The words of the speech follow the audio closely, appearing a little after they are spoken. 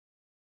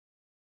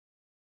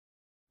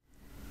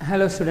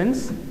Hello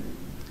students,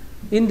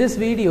 in this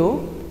video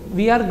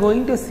we are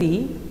going to see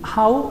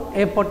how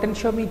a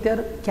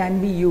potentiometer can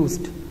be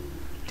used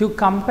to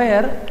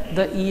compare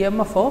the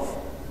EMF of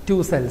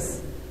two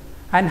cells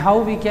and how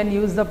we can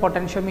use the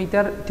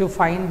potentiometer to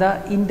find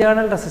the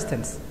internal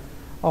resistance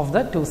of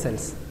the two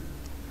cells.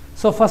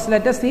 So first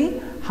let us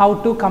see how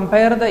to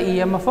compare the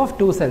EMF of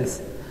two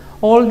cells.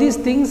 All these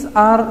things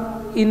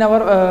are in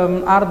our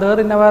are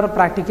there in our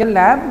practical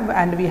lab,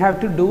 and we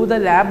have to do the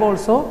lab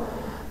also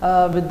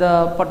with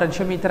the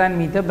potentiometer and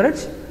meter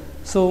bridge.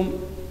 So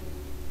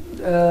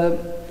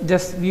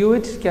just view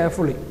it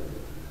carefully.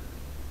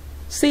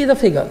 See the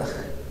figure.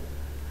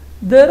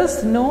 There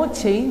is no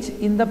change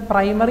in the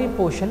primary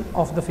portion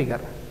of the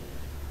figure.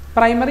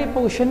 Primary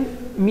portion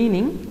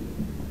meaning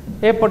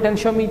a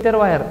potentiometer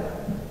wire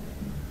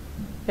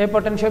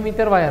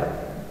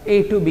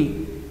A to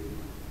B.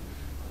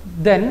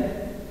 Then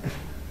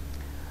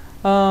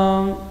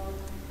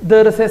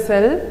there is a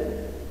cell,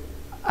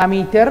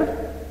 ammeter,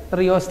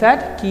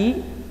 rheostat,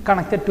 key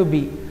connected to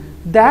B.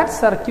 That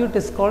circuit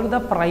is called the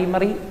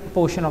primary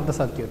portion of the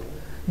circuit.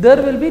 There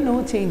will be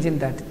no change in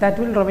that. That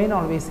will remain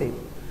always same.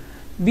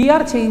 We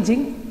are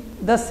changing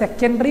the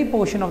secondary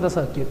portion of the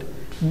circuit.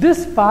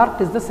 This part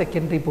is the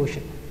secondary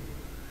portion.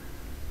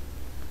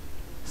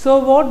 So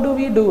what do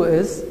we do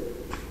is,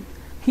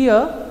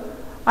 here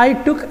I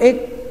took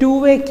a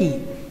two-way key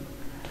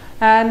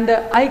and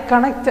I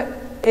connect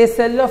a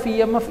cell of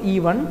EMF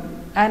E1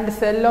 and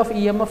cell of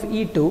EMF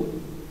E2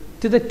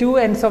 to the two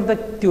ends of the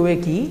two-way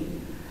key,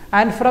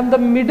 and from the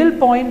middle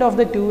point of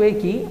the two-way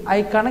key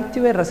I connect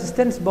to a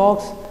resistance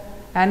box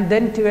and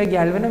then to a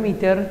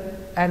galvanometer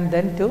and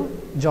then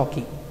to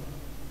jockey.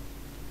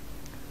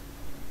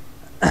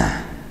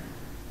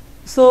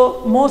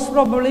 So most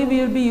probably we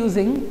will be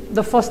using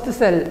the first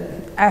cell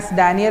as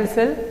Daniell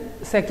cell,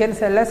 second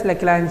cell as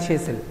Leclanche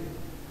cell.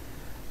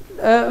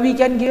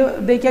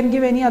 They can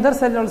give any other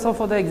cell also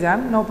for the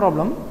exam, no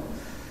problem.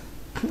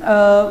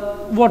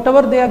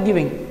 Whatever they are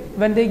giving,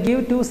 when they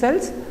give two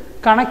cells,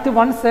 connect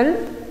one cell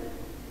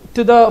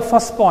to the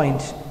first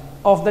point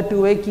of the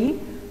two-way key,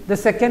 the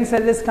second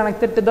cell is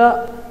connected to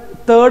the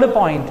third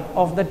point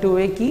of the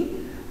two-way key,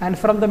 and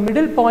from the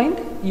middle point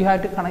you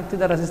have to connect to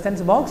the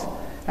resistance box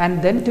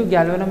and then to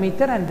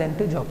galvanometer and then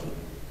to jockey.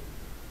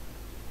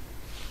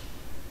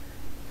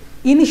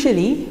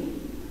 Initially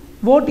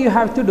what you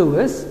have to do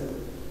is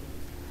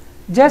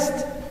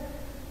just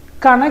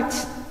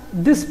connect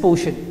this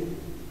portion.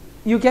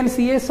 You can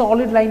see a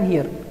solid line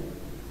here.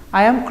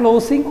 I am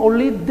closing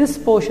only this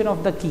portion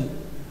of the key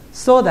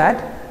so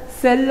that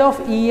cell of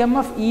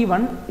EMF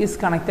E1 is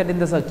connected in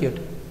the circuit.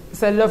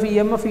 Cell of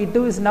EMF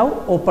E2 is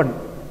now open.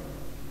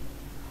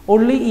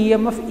 Only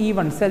EMF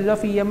E1, cell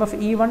of EMF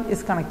E1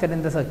 is connected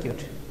in the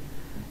circuit.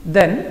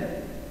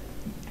 Then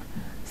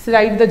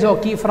slide the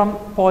jockey from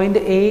point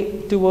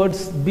A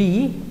towards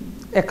B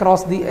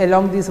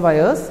along these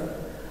wires.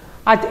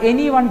 At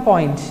any one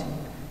point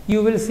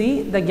you will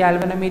see the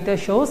galvanometer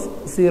shows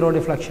zero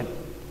deflection.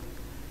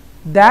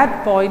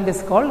 That point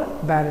is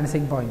called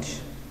balancing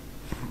point.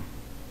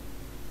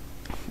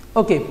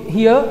 Okay,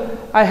 here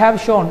I have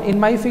shown, in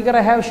my figure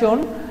I have shown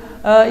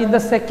in the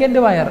second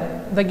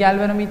wire the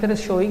galvanometer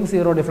is showing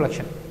zero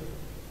deflection.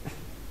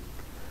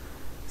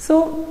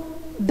 So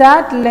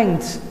that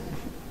length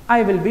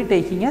I will be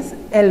taking as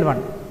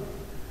L1,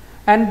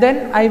 and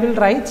then I will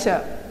write,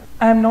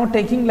 I am not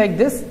taking like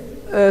this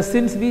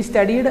since we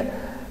studied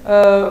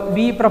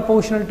V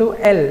proportional to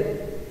L.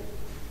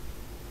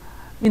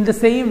 In the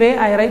same way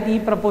I write E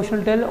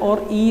proportional to L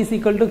or E is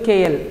equal to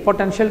KL,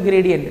 potential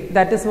gradient.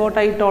 That is what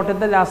I taught in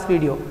the last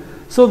video.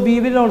 So we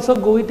will also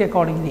go it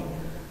accordingly.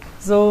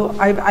 So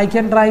I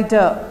can write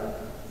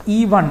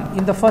E1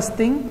 in the first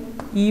thing,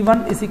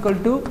 E1 is equal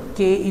to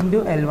K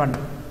into L1.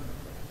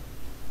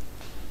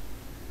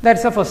 That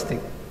is the first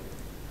thing.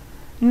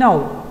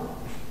 Now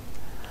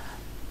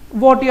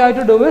what you have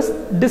to do is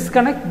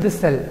disconnect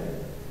this cell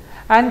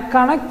and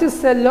connect the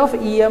cell of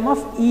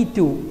EMF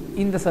E2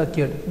 in the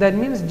circuit. That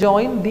means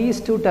join these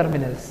two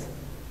terminals.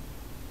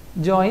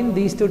 Join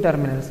these two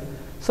terminals.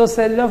 So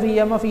cell of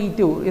EMF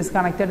E2 is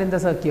connected in the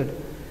circuit.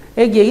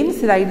 Again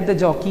slide the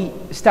jockey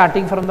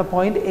starting from the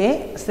point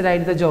A,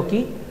 slide the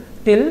jockey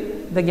till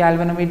the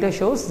galvanometer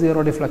shows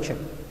zero deflection.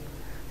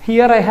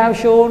 Here I have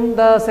shown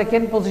the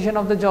second position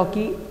of the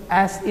jockey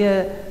as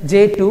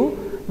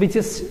J2, which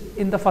is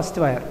in the first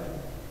wire.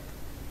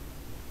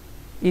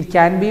 It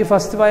can be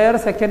first wire,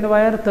 second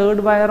wire,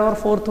 third wire or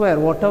fourth wire,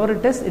 whatever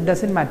it is, it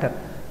does not matter.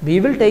 We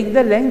will take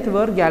the length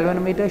where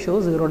galvanometer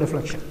shows zero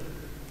deflection.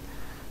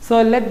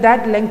 So let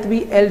that length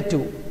be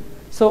L2.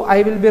 So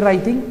I will be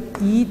writing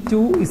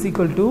E2 is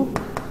equal to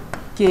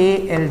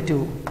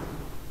KL2.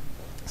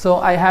 So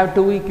I have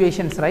two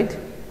equations, right?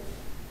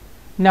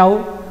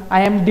 Now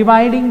I am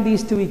dividing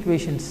these two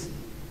equations,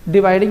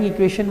 dividing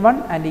equation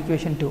 1 and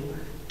equation 2.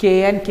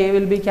 K and K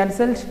will be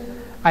cancelled.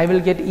 I will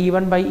get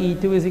E1 by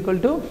E2 is equal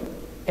to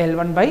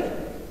L1 by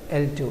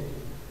L2.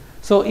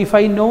 So if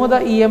I know the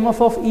EMF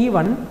of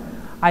E1,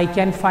 I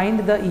can find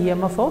the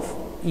EMF of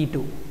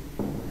E2.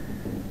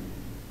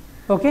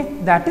 Okay,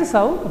 that is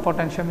how a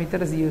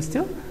potentiometer is used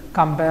to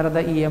compare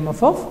the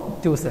EMF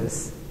of two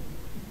cells.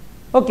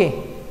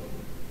 Okay,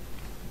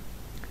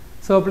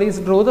 so please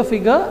draw the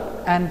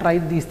figure and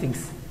write these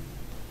things.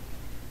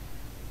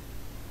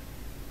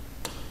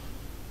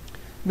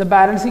 The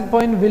balancing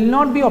point will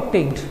not be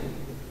obtained.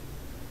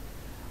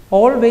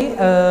 Always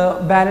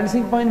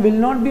balancing point will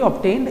not be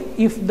obtained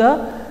if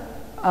the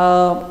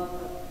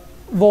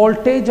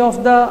voltage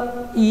of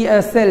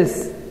the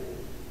cells,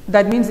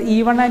 that means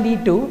E1 and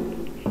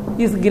E2,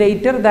 is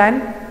greater than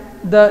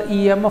the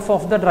EMF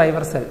of the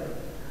driver cell.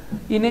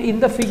 In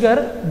the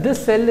figure,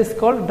 this cell is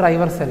called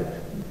driver cell.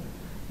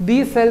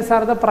 These cells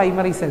are the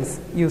primary cells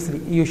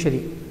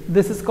usually.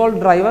 This is called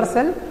driver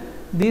cell.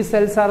 These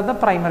cells are the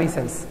primary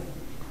cells,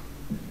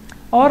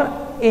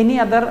 or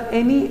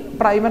any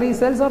primary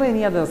cells or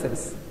any other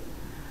cells.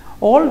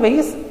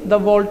 Always the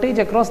voltage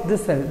across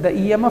this cell, the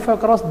EMF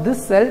across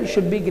this cell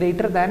should be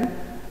greater than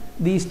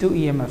these two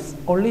EMFs.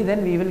 Only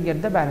then we will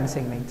get the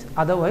balancing length.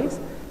 Otherwise,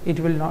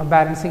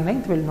 balancing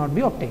length will not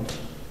be obtained.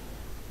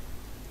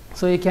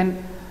 So you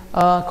can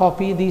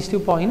copy these 2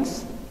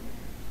 points.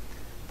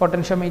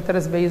 Potentiometer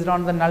is based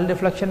on the null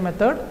deflection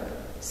method.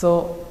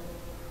 So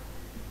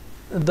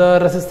the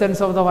resistance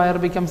of the wire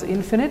becomes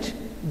infinite.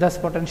 Thus,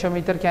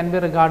 potentiometer can be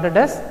regarded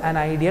as an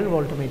ideal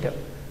voltmeter.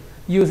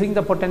 Using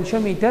the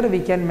potentiometer,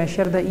 we can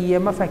measure the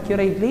EMF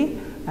accurately,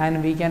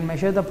 and we can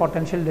measure the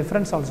potential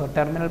difference also,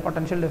 terminal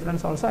potential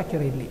difference also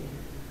accurately.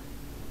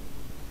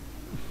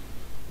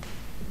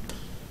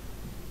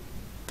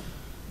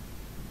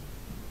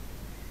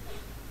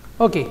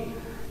 Okay,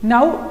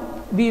 now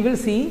we will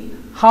see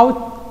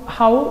how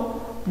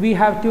we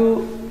have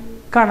to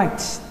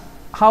connect,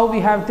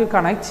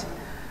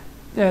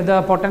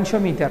 the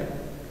potentiometer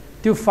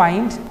to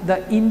find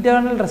the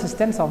internal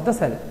resistance of the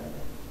cell.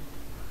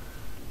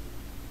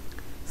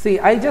 See,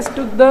 I just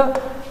took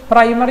the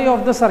primary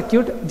of the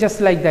circuit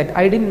just like that.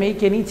 I didn't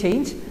make any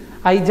change.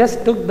 I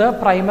just took the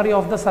primary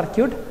of the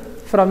circuit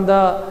from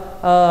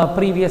the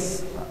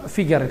previous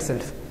figure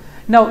itself.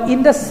 Now,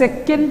 in the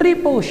secondary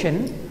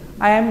portion,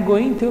 I am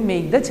going to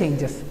make the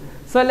changes.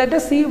 So, let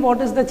us see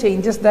what is the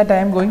changes that I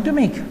am going to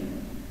make.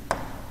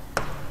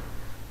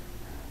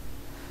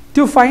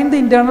 To find the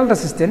internal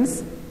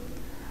resistance,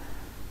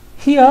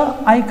 here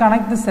I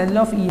connect the cell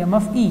of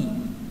EMF E.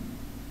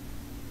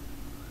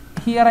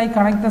 Here I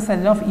connect the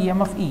cell of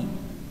EMF E.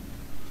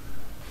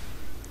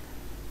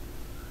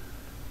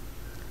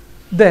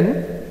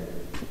 Then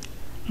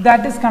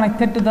that is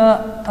connected to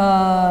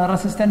the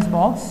resistance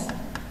box,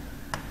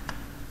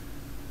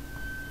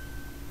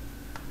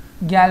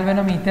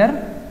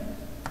 galvanometer,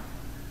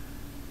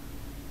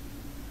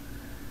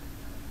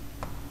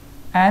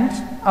 and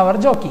our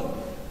jockey.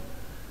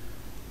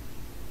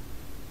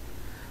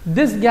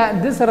 This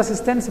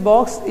resistance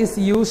box is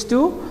used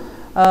to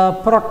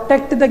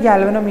protect the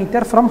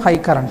galvanometer from high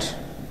current.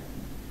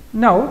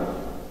 Now,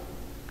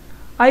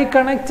 I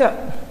connect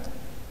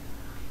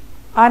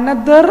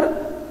another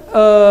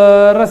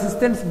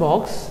resistance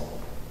box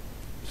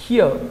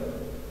here.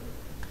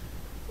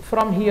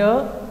 From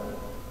here,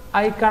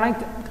 I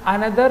connect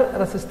another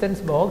resistance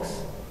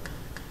box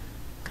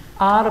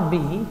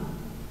RB,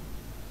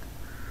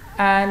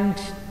 and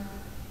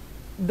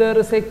there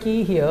is a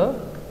key here,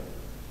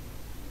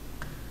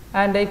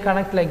 and I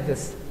connect like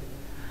this.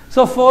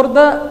 So, for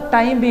the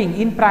time being,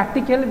 in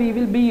practical we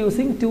will be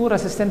using 2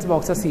 resistance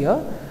boxes here,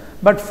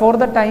 but for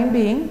the time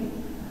being,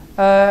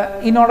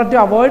 in order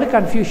to avoid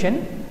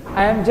confusion,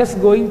 I am just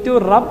going to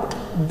rub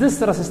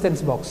this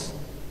resistance box.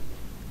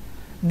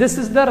 This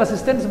is the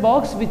resistance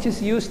box which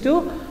is used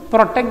to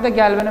protect the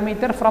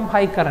galvanometer from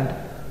high current.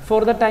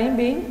 For the time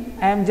being,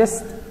 I am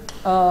just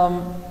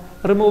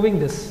removing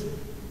this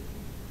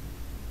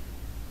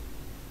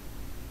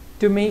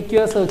to make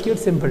your circuit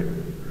simple.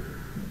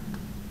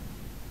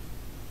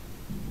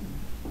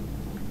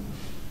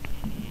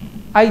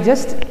 I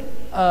just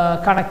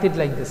connect it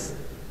like this.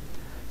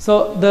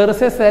 So, there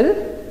is a cell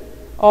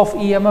of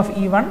EMF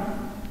E1,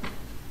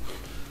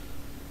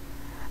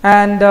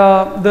 and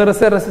there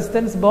is a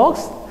resistance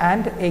box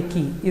and a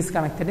key is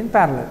connected in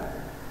parallel.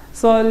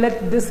 So,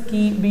 let this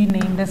key be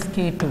named as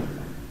K2.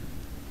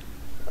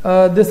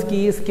 This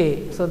key is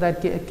K, so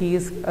that key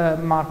is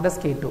marked as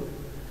K2.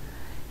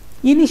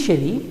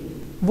 Initially,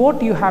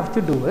 what you have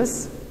to do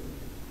is,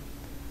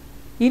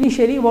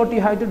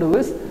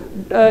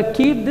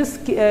 keep this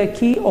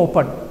key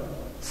open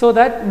so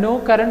that no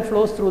current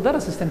flows through the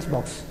resistance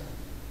box.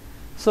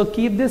 So,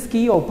 keep this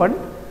key open,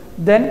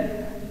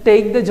 then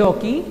take the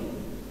jockey,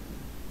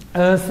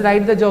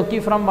 slide the jockey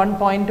from one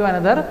point to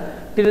another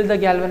till the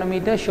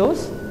galvanometer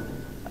shows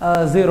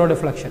 0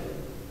 deflection.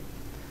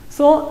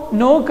 So,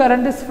 no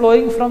current is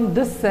flowing from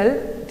this cell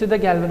to the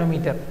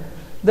galvanometer.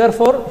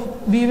 Therefore,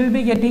 we will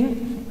be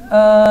getting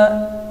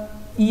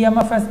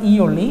EMF as E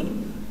only.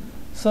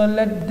 So,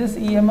 let this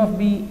EMF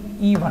be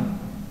E1.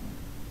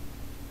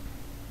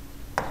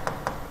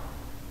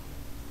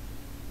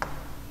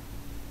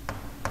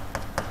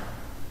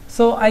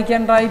 So, I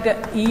can write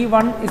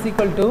E1 is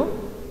equal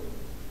to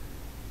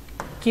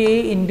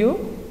K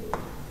into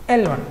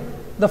L1.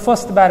 the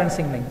first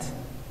balancing length.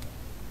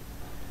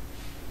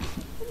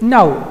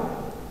 Now,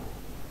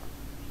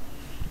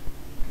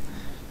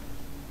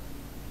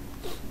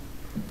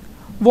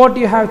 what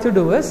you have to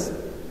do is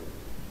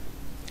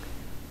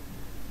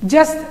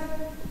just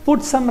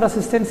put some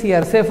resistance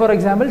here, say for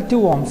example 2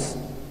 ohms.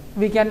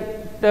 We can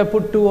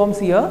put 2 ohms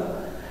here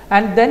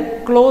and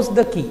then close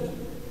the key,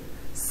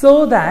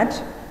 so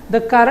that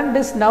the current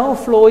is now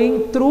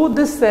flowing through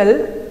this cell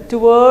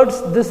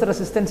towards this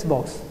resistance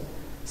box.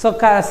 So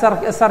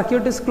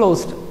circuit is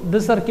closed,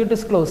 this circuit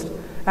is closed,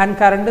 and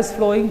current is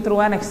flowing through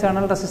an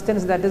external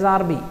resistance, that is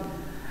RB.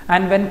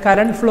 And when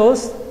current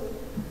flows,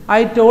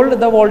 I told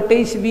the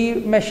voltage we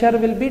measure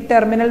will be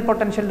terminal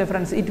potential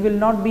difference, it will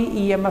not be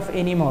EMF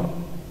anymore.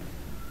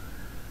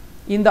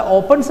 In the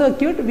open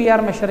circuit we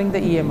are measuring the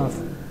EMF,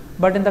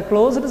 but in the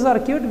closed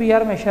circuit we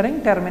are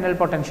measuring terminal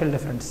potential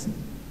difference.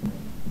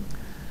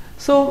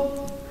 So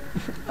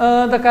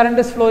the current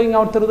is flowing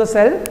out through the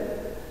cell,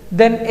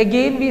 then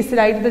again we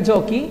slide the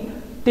jockey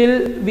till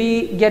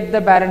we get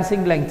the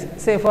balancing length.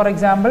 Say for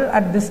example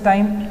at this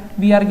time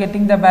we are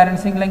getting the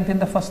balancing length in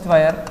the first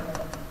wire.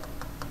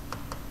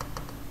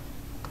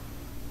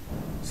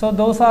 So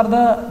those are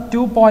the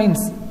 2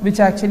 points which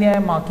actually I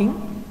am marking.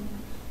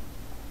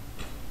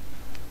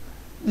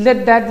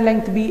 Let that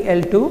length be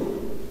L2.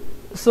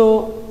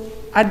 So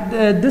at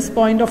this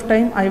point of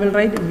time I will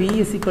write V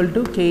is equal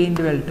to K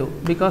into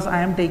L2, because I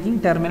am taking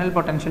terminal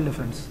potential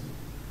difference.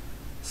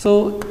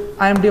 So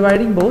I am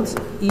dividing both,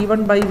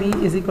 E1 by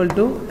V is equal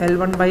to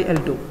L1 by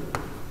L2.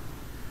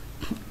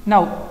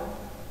 Now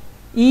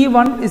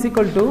E1 is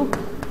equal to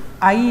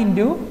I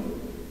into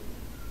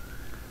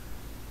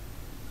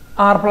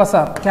R plus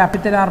R,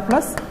 capital R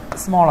plus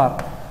small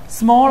r.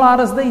 Small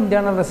r is the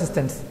internal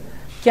resistance,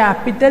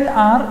 capital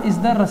R is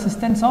the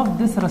resistance of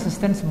this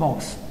resistance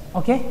box.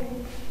 Okay,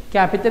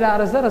 capital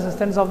R is the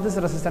resistance of this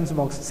resistance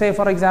box, say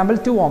for example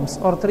 2 ohms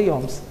or 3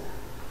 ohms.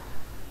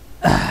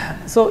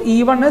 So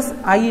E1 is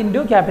I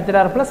into capital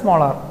R plus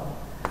small r,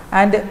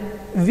 and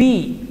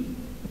V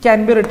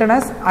can be written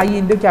as I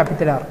into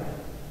capital R,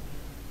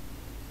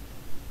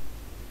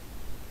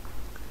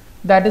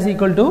 that is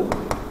equal to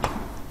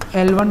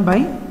L1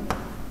 by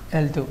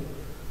L2.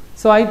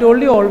 So I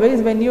told you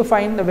always when you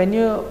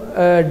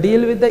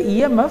deal with the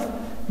EMF,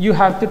 you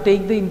have to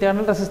take the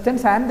internal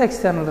resistance and the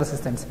external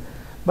resistance,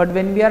 but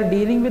when we are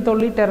dealing with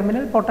only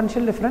terminal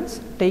potential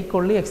difference, take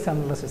only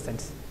external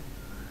resistance.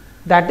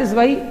 That is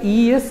why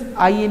E is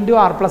I into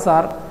R plus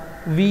R,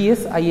 V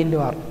is I into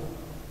R.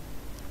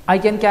 I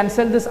can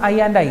cancel this I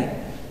and I.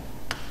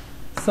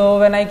 So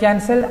when I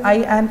cancel I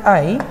and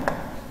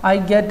I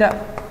get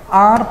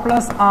R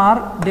plus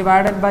R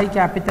divided by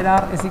capital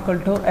R is equal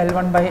to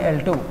L1 by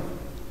L2.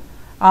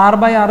 R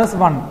by R is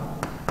 1.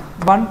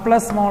 1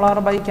 plus small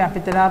r by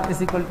capital R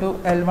is equal to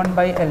L1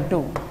 by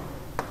L2.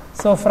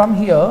 So from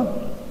here,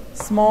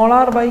 small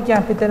r by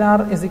capital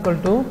R is equal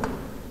to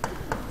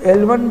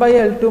L1 by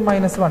L2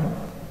 minus 1,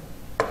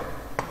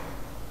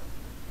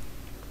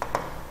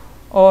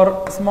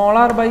 or small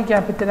r by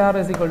capital R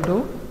is equal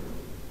to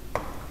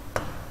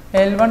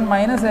L1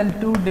 minus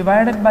L2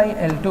 divided by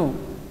L2.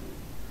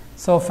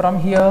 So from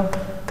here,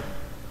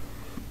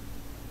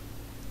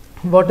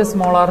 what is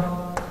small r?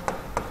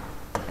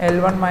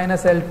 L1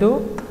 minus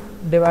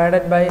L2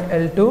 divided by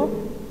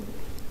L2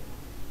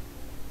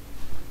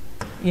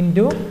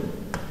 into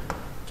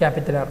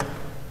capital R.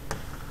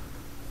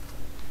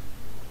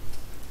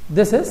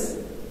 This is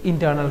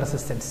internal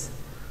resistance.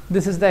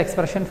 This is the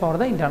expression for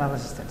the internal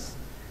resistance.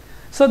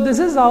 So this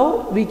is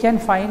how we can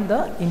find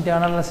the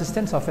internal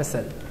resistance of a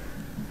cell.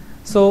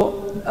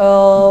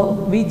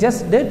 So we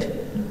just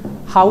did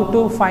how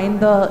to find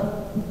the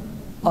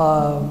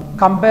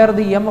compare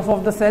the EMF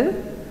of the cell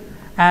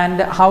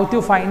and how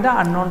to find the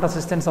unknown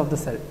resistance of the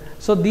cell.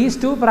 So these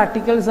two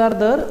practicals are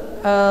there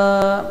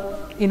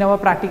in our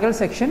practical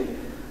section.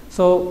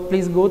 So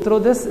please go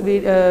through this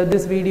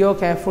video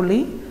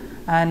carefully,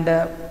 and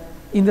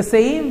in the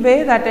same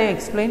way that I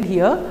explained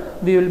here,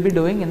 we will be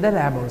doing in the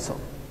lab also.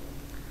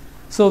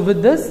 So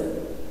with this,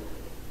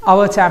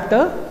 our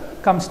chapter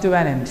comes to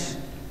an end.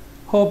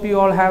 Hope you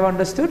all have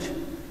understood.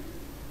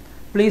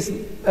 Please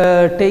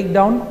take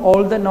down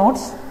all the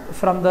notes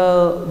from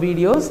the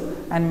videos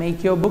and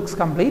make your books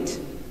complete.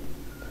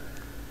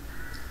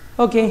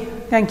 Okay,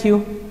 thank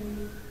you.